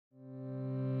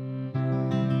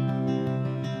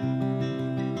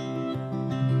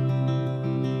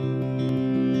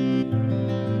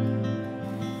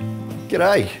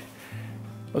G'day. I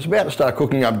was about to start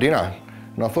cooking up dinner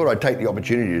and I thought I'd take the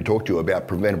opportunity to talk to you about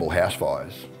preventable house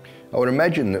fires. I would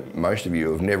imagine that most of you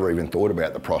have never even thought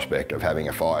about the prospect of having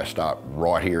a fire start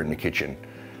right here in the kitchen.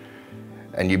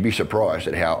 And you'd be surprised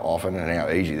at how often and how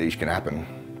easy these can happen.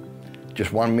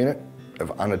 Just 1 minute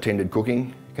of unattended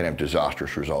cooking can have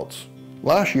disastrous results.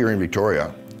 Last year in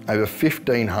Victoria, over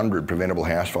 1,500 preventable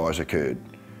house fires occurred,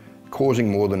 causing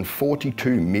more than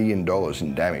 $42 million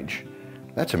in damage.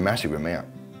 That's a massive amount.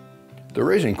 The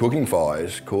reason cooking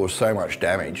fires cause so much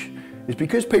damage is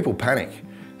because people panic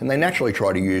and they naturally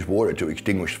try to use water to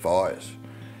extinguish fires.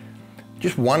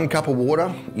 Just 1 cup of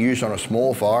water used on a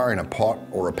small fire in a pot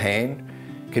or a pan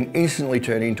can instantly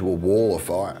turn into a wall of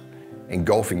fire,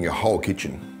 engulfing your whole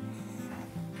kitchen.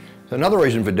 Another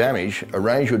reason for damage are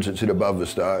range hoods that sit above the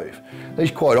stove.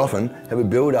 These quite often have a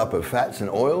build-up of fats and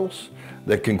oils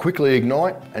that can quickly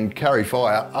ignite and carry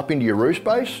fire up into your roof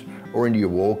space or into your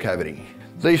wall cavity.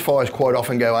 These fires quite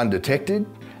often go undetected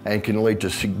and can lead to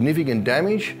significant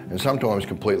damage and sometimes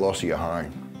complete loss of your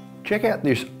home. Check out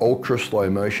this ultra slow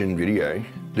motion video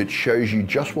that shows you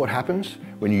just what happens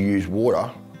when you use water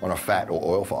on a fat or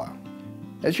oil fire.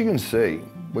 As you can see,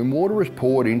 when water is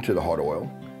poured into the hot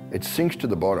oil, it sinks to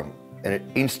the bottom and it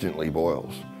instantly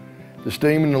boils. The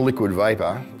steam and the liquid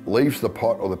vapour leaves the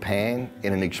pot or the pan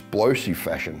in an explosive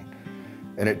fashion,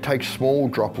 and it takes small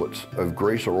droplets of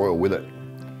grease or oil with it.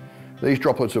 These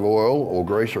droplets of oil or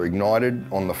grease are ignited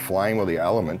on the flame or the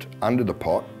element under the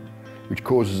pot, which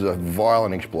causes a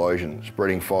violent explosion,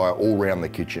 spreading fire all around the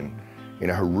kitchen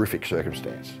in a horrific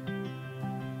circumstance.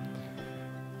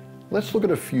 Let's look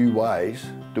at a few ways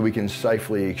that we can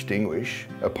safely extinguish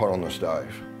a pot on the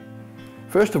stove.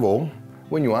 First of all,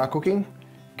 when you are cooking,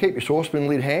 keep your saucepan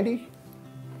lid handy.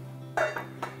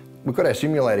 We've got our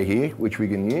simulator here, which we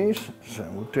can use, so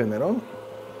we'll turn that on.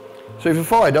 So if a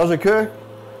fire does occur,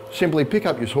 simply pick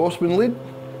up your saucepan lid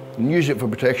and use it for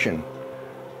protection.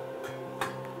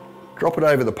 Drop it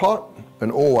over the pot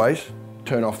and always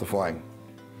turn off the flame.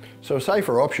 So a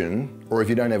safer option, or if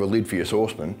you don't have a lid for your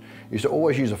saucepan, is to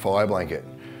always use a fire blanket.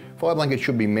 Fire blanket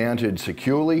should be mounted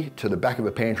securely to the back of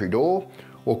a pantry door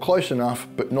or close enough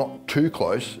but not too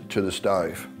close to the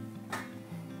stove.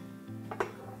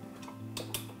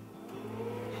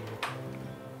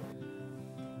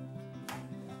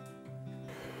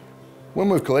 When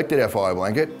we've collected our fire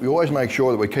blanket, we always make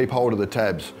sure that we keep hold of the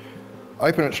tabs.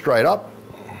 Open it straight up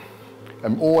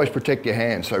and always protect your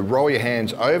hands. So roll your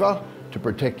hands over to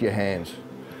protect your hands.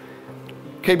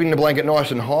 Keeping the blanket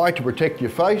nice and high to protect your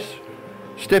face.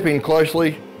 Step in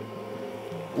closely,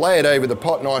 lay it over the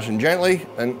pot nice and gently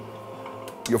and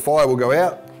your fire will go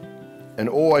out, and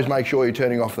always make sure you're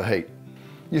turning off the heat.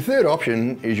 Your third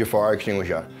option is your fire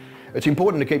extinguisher. It's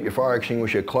important to keep your fire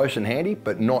extinguisher close and handy,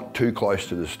 but not too close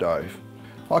to the stove.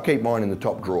 I keep mine in the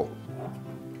top drawer.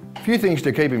 A few things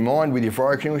to keep in mind with your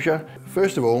fire extinguisher.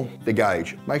 First of all, the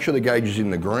gauge. Make sure the gauge is in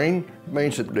the green. It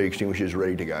means that the extinguisher is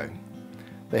ready to go.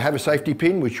 They have a safety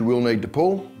pin which you will need to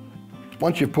pull.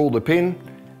 Once you've pulled the pin,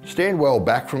 stand well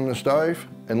back from the stove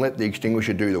and let the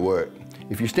extinguisher do the work.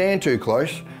 If you stand too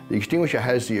close, the extinguisher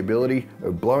has the ability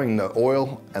of blowing the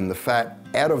oil and the fat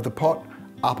out of the pot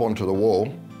up onto the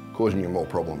wall, causing you more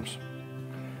problems.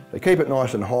 So keep it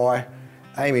nice and high,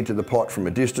 aim into the pot from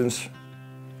a distance,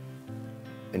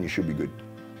 and you should be good.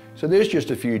 So there's just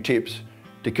a few tips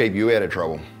to keep you out of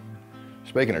trouble.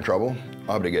 Speaking of trouble,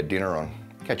 I better get dinner on.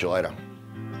 Catch you later.